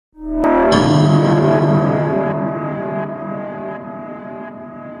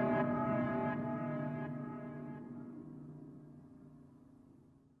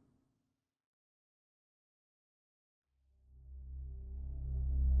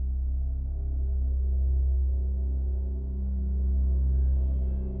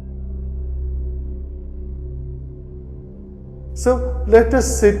So let us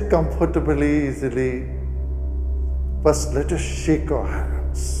sit comfortably, easily. First, let us shake our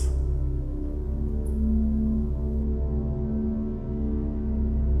hands.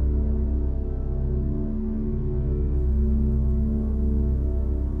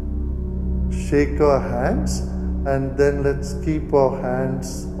 Shake our hands, and then let's keep our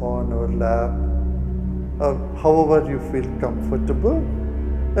hands on our lap, or however you feel comfortable.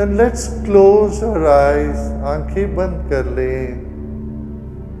 And let's close our eyes. आंखें बंद कर लें.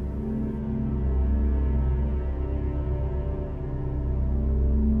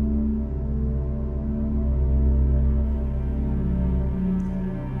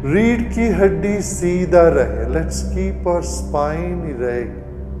 रीढ़ की हड्डी सीधा रहे. Let's keep our spine erect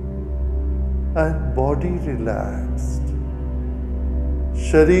and body relaxed.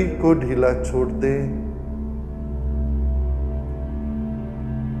 शरीर को ढीला छोड़ दें.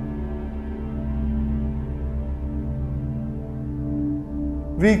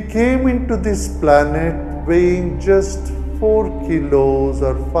 We came into this planet weighing just 4 kilos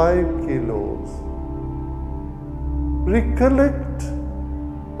or 5 kilos. Recollect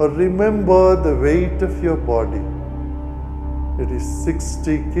or remember the weight of your body. It is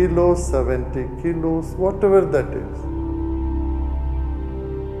 60 kilos, 70 kilos, whatever that is.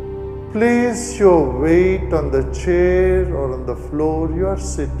 Place your weight on the chair or on the floor you are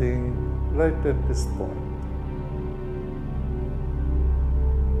sitting right at this point.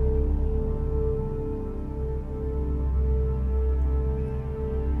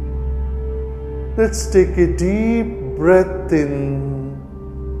 Let's take a deep breath in.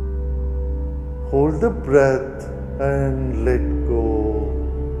 Hold the breath and let go.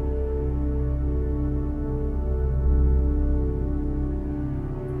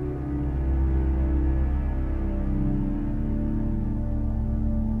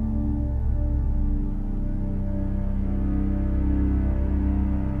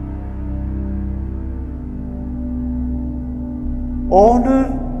 Honor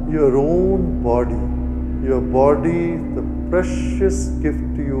your own body. Your body is the precious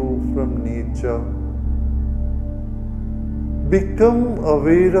gift to you from nature. Become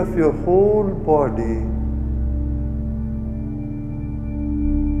aware of your whole body.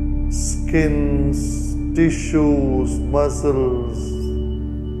 Skins, tissues, muscles,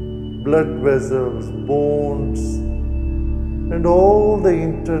 blood vessels, bones, and all the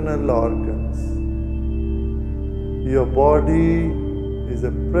internal organs. Your body is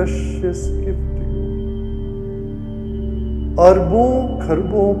a precious gift to you. अरबों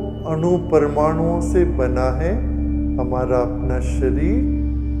खरबों अणु परमाणुओं से बना है हमारा अपना शरीर.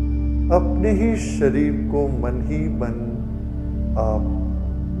 अपने ही शरीर को मन ही मन आप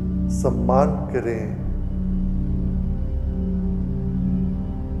सम्मान करें.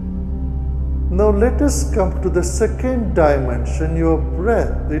 Now let us come to the second dimension, your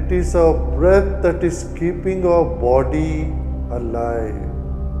breath. It is our breath that is keeping our body alive.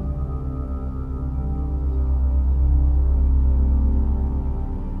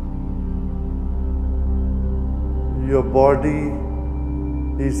 Your body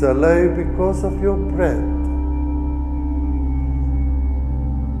is alive because of your breath.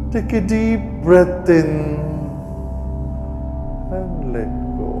 Take a deep breath in and let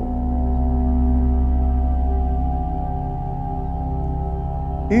go.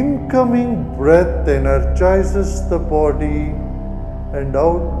 Incoming breath energizes the body, and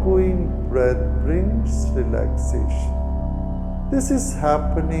outgoing breath brings relaxation. This is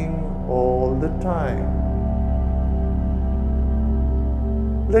happening all the time.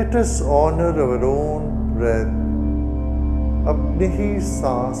 Let us honor our own breath. अपनी ही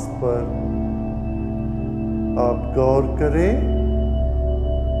सांस पर आप गौर करें.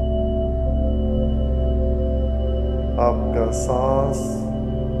 आपका सांस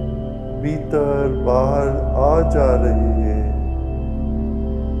भीतर बाहर आ जा रही है.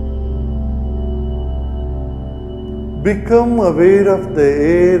 Become aware of the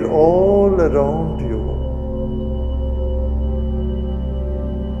air all around you.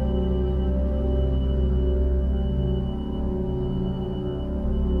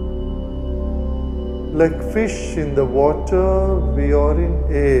 Like fish in the water, we are in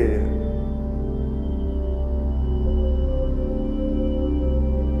air.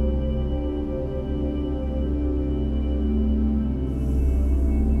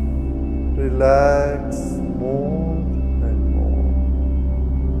 Relax more and more.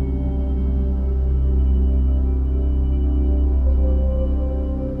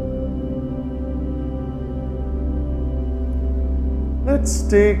 Let's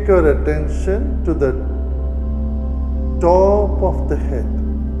take our attention to the top of the head.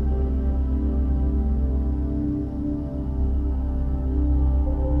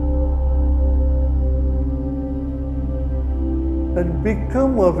 and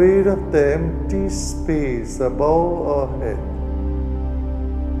become aware of the empty space above our head.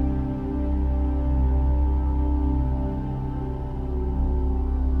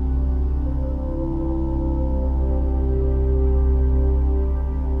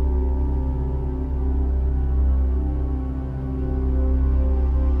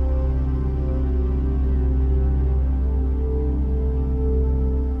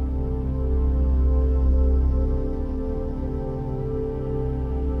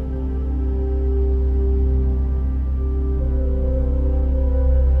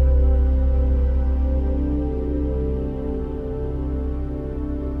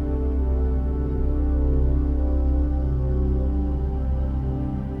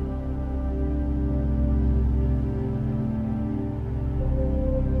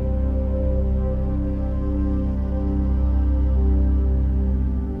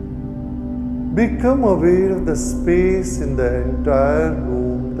 Become aware of the space in the entire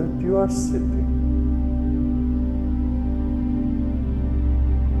room that you are sitting.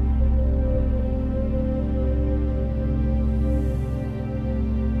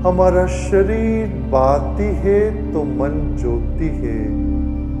 हमारा शरीर बाती है तो मन ज्योति है।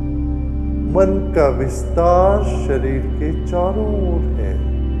 मन का विस्तार शरीर के चारों ओर है।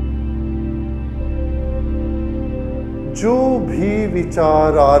 जो भी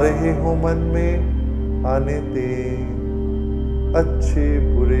विचार आ रहे हो मन में, आने दें। अच्छे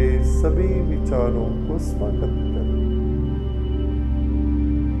बुरे सभी विचारों को स्वागत करें।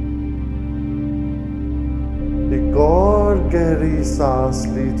 एक और गहरी सांस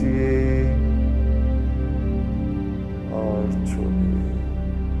लीजिए और छोड़िए।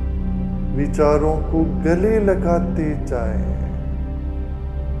 विचारों को गले लगाते जाएं।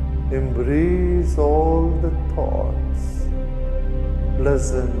 Embrace all the thoughts,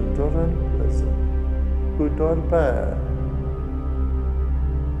 pleasant or unpleasant, good or bad.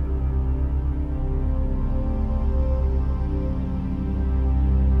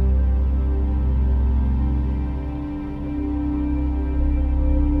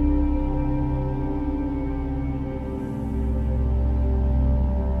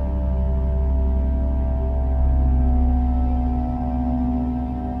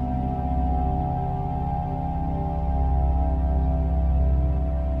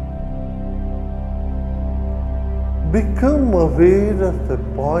 Become aware of a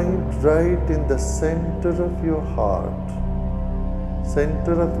point right in the center of your heart,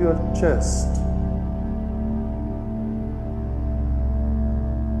 center of your chest.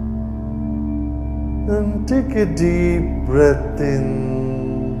 And take a deep breath in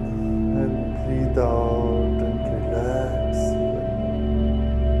and breathe out and relax.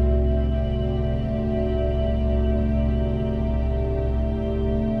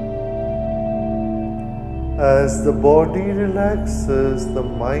 As the body relaxes, the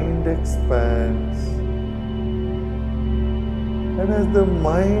mind expands. And as the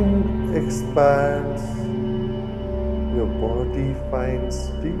mind expands, your body finds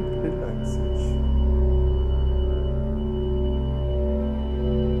deep relaxation.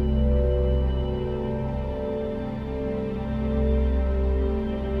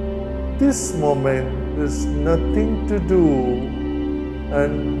 This moment is nothing to do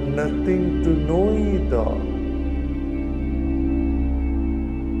and nothing to know either.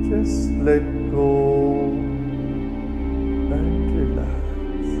 Just let go and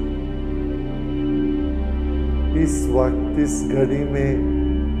relax. इस वक्त इस घड़ी में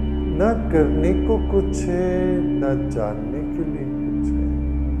न करने को कुछ है, न जानने के लिए कुछ है।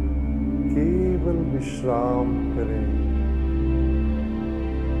 केवल विश्राम करें,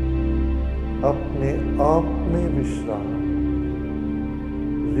 अपने आप में विश्राम।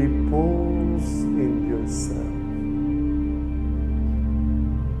 Repose in yourself.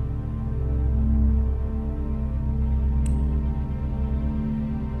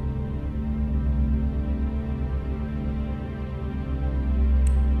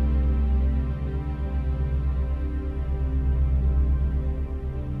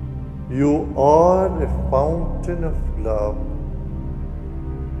 You are a fountain of love.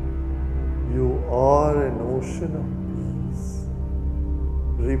 You are an ocean of peace.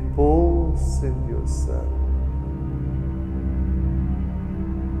 Repose in yourself.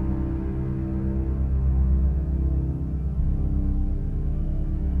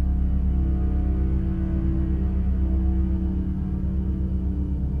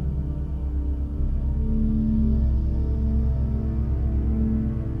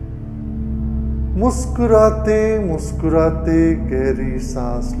 मुस्कुराते मुस्कुराते गहरी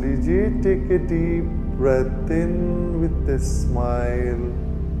सांस लीजिए। Take a deep breath in with a smile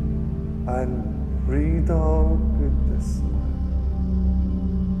and breathe out with a smile.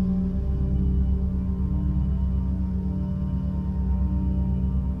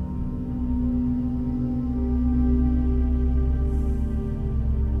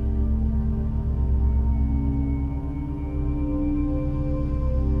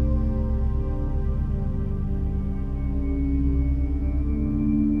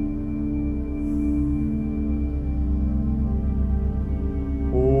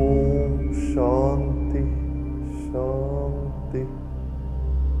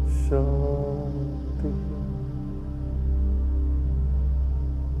 शांति।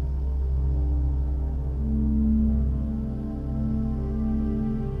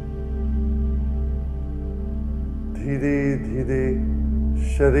 धीरे धीरे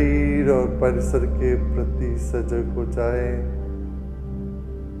शरीर और परिसर के प्रति सजग हो जाए।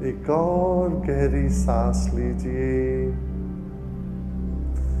 एक और गहरी सांस लीजिए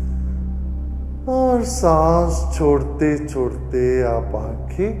और सांस छोड़ते छोड़ते आप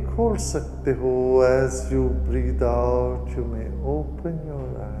आंखें खोल सकते हो। As you breathe out you may open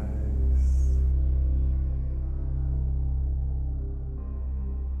your eyes.